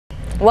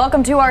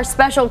Welcome to our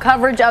special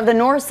coverage of the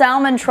North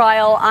Salmon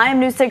trial. I'm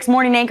News 6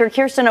 morning anchor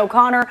Kirsten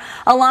O'Connor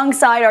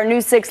alongside our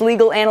News 6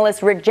 legal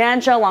analyst Rick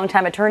Jansha,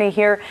 longtime attorney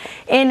here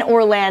in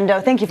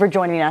Orlando. Thank you for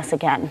joining us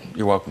again.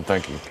 You're welcome.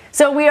 Thank you.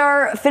 So we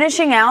are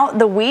finishing out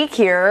the week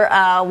here.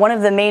 One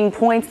of the main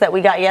points that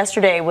we got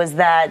yesterday was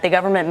that the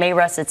government may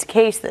rest its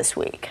case this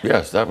week.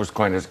 Yes, that was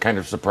kind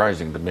of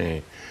surprising to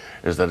me,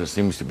 is that it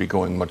seems to be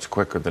going much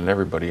quicker than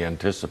everybody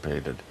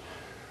anticipated.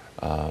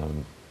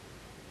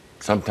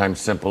 Sometimes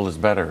simple is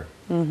better.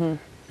 Mm-hmm.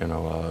 You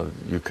know,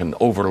 you can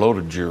overload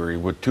a jury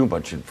with too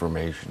much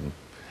information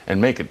and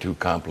make it too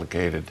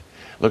complicated.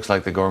 Looks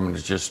like the government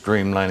is just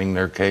streamlining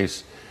their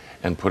case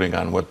and putting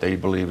on what they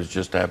believe is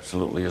just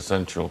absolutely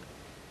essential.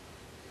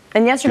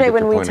 And yesterday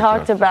when we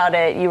talked about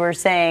it, you were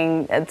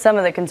saying some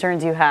of the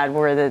concerns you had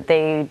were that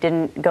they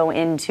didn't go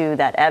into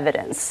that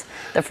evidence,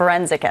 the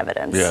forensic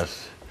evidence.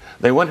 Yes,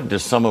 they went into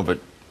some of it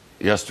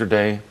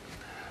yesterday,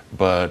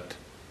 but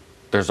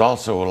there's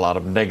also a lot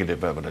of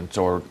negative evidence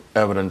or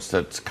evidence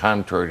that's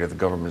contrary to the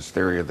government's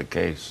theory of the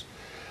case.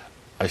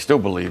 I still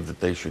believe that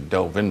they should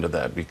delve into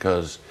that,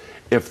 because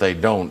if they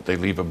don't, they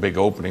leave a big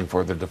opening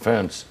for the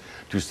defense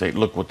to say,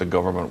 look what the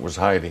government was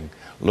hiding,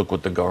 look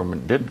what the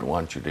government didn't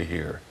want you to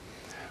hear,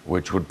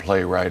 which would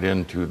play right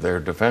into their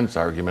defense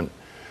argument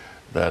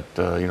that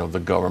you know, the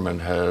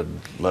government had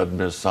led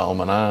Ms.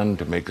 Salmon on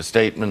to make a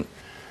statement,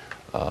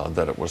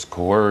 that it was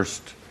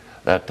coerced,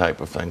 that type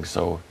of thing.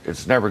 So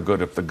it's never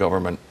good if the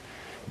government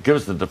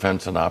gives the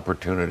defense an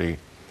opportunity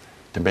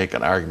to make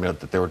an argument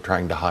that they were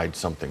trying to hide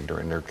something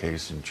during their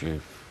case in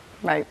chief.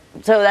 Right.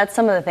 So that's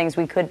some of the things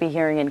we could be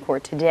hearing in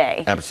court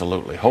today.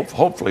 Absolutely.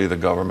 Hopefully the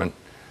government,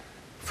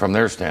 from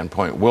their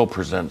standpoint, will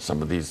present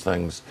some of these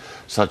things,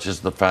 such as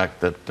the fact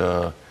that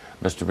Mr.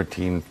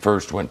 Mateen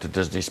first went to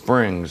Disney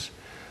Springs,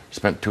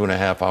 spent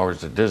 2.5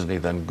 hours at Disney,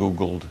 then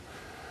Googled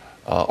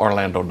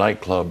Orlando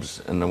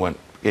nightclubs, and then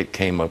it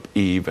came up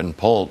Eve and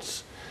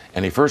Pulse,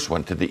 and he first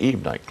went to the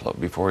Eve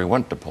nightclub before he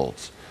went to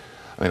Pulse.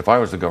 I mean, if I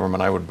was the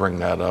government, I would bring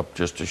that up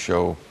just to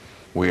show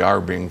we are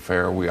being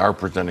fair, we are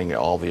presenting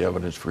all the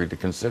evidence for you to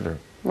consider.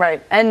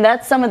 Right, and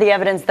that's some of the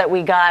evidence that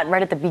we got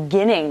right at the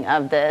beginning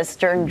of this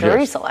during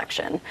jury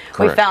selection.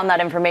 Correct. We found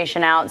that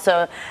information out,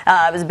 so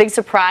it was a big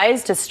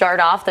surprise to start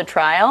off the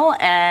trial,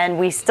 and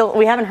we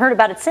haven't heard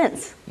about it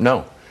since.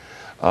 No.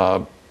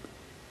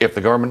 If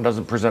the government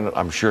doesn't present it,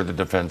 I'm sure the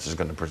defense is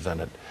going to present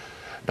it.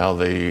 Now,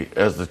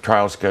 as the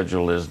trial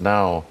schedule is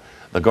now,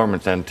 the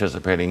government's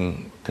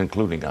anticipating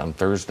concluding on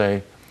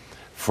Thursday.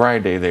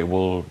 Friday, they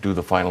will do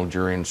the final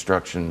jury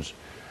instructions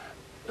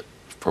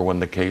for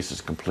when the case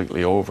is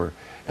completely over.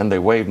 And they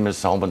waived Ms.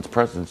 Salmon's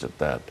presence at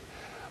that.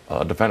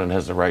 Defendant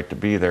has the right to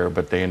be there,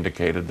 but they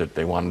indicated that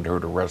they wanted her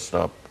to rest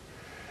up,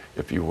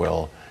 if you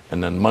will.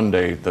 And then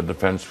Monday, the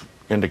defense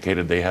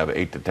indicated they have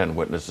 8 to 10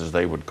 witnesses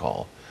they would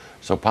call.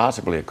 So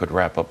possibly it could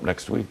wrap up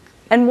next week.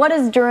 And what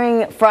is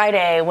during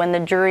Friday when the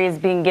jury is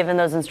being given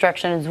those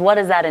instructions, what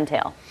does that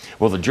entail?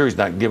 Well, the jury's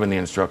not given the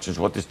instructions.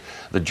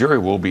 The jury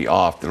will be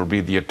off. There'll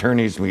be the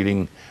attorneys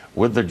meeting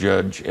with the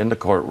judge in the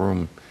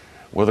courtroom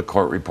with a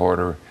court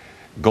reporter,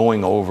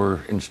 going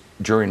over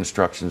jury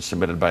instructions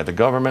submitted by the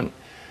government,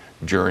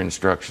 jury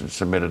instructions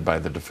submitted by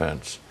the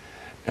defense.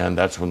 And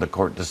that's when the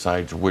court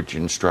decides which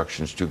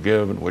instructions to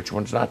give and which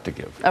ones not to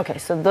give. Okay,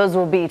 so those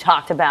will be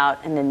talked about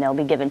and then they'll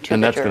be given to the jurors.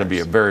 And that's going to be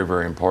a very,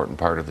 very important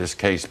part of this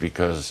case,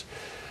 because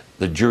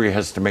the jury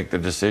has to make the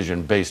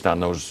decision based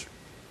on those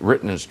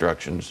written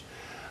instructions.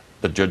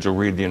 The judge will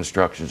read the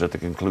instructions at the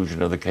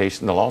conclusion of the case,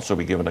 and they'll also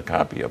be given a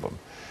copy of them.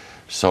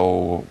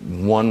 So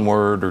 1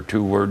 word or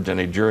 2 words in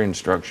a jury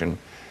instruction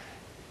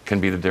can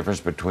be the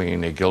difference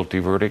between a guilty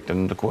verdict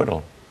and an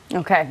acquittal.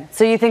 Okay,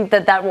 so you think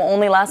that that will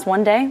only last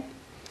 1 day?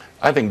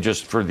 I think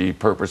just for the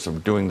purpose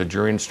of doing the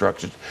jury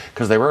instructions,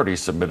 because they've already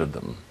submitted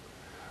them.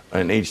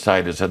 And each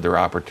side has had their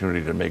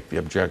opportunity to make the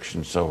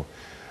objection. So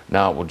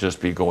now it will just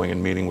be going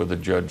and meeting with the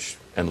judge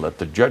and let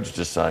the judge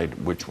decide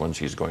which ones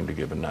he's going to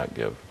give and not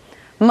give.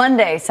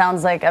 Monday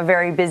sounds like a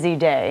very busy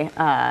day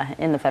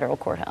in the federal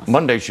courthouse.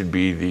 Monday should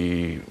be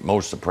the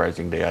most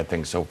surprising day, I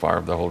think, so far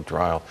of the whole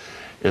trial,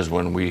 is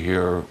when we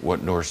hear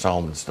what North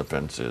Salmon's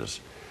defense is,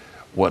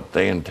 what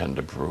they intend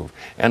to prove.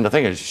 And the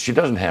thing is, she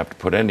doesn't have to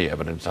put any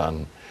evidence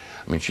on.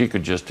 I mean, she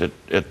could just,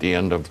 at the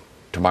end of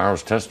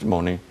tomorrow's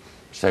testimony,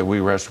 say,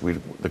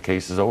 the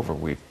case is over.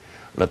 We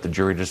let the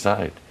jury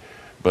decide.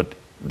 But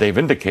they've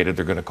indicated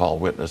they're going to call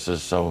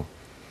witnesses, so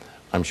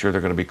I'm sure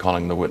they're going to be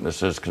calling the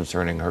witnesses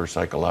concerning her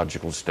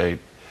psychological state,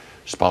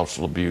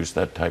 spousal abuse,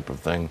 that type of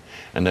thing,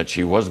 and that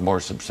she was more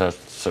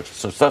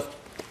susceptible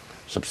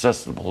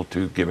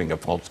to giving a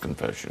false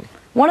confession.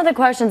 One of the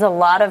questions a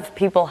lot of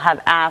people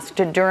have asked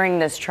during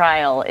this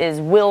trial is,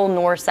 will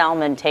North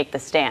Salmon take the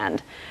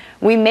stand?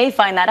 We may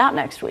find that out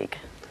next week.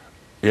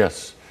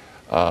 Yes.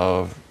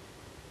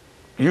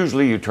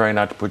 Usually you try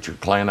not to put your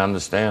client on the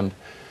stand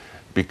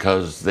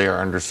because they are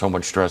under so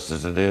much stress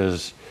as it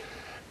is,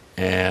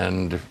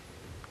 and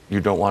you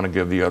don't want to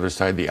give the other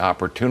side the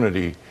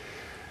opportunity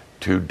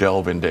to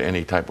delve into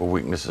any type of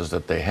weaknesses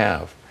that they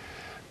have.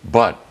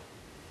 But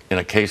in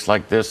a case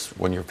like this,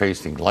 when you're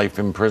facing life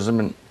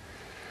imprisonment,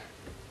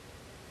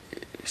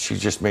 she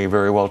just may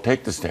very well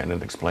take the stand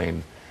and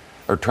explain,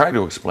 or try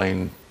to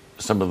explain,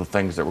 some of the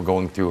things that were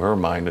going through her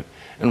mind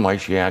and why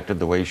she acted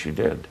the way she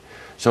did.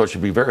 So it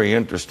should be very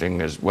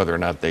interesting as whether or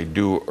not they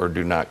do or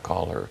do not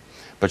call her.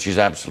 But she's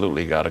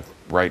absolutely got a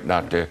right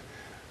not to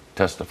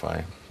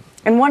testify.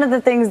 And one of the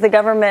things the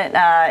government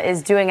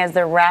is doing as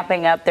they're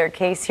wrapping up their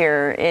case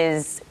here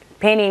is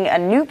painting a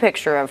new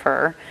picture of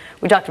her.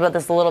 We talked about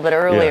this a little bit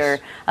earlier,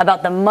 yes,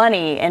 about the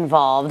money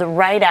involved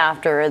right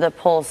after the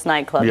Pulse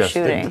nightclub yes,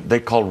 shooting. They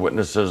called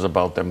witnesses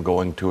about them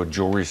going to a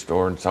jewelry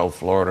store in South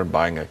Florida and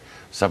buying a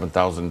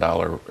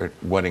 $7,000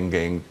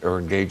 wedding or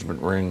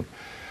engagement ring,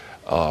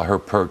 her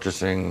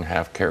purchasing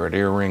half-carat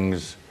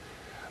earrings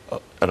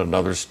at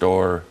another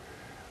store,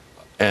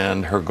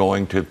 and her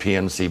going to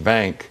PNC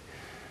Bank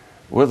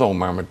with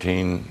Omar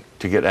Mateen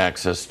to get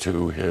access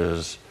to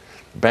his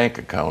bank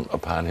account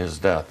upon his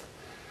death.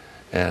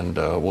 And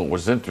what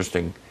was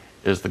interesting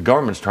is the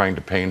government's trying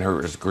to paint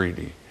her as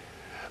greedy,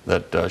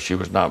 that she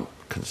was not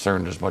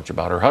concerned as much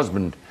about her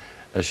husband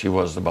as she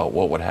was about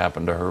what would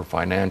happen to her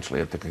financially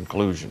at the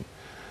conclusion.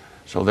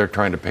 So they're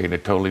trying to paint a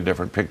totally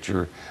different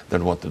picture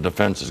than what the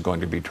defense is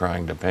going to be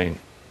trying to paint.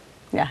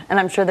 Yeah, and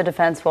I'm sure the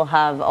defense will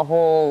have a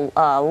whole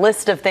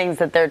list of things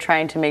that they're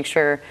trying to make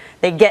sure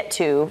they get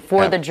to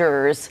for the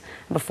jurors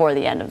before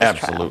the end of this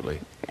trial.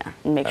 Absolutely. Yeah,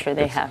 and make sure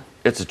they have.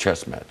 It's a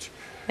chess match.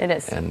 It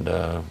is. And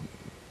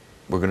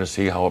we're going to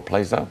see how it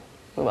plays out.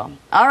 We will.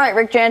 All right,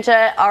 Rick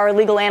Jancha, our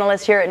legal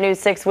analyst here at News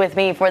 6 with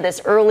me for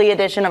this early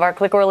edition of our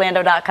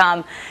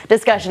ClickOrlando.com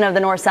discussion of the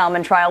North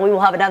Salmon trial. We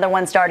will have another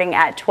one starting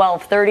at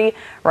 12:30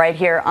 right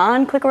here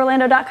on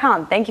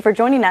ClickOrlando.com. Thank you for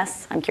joining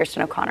us. I'm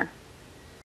Kirsten O'Connor.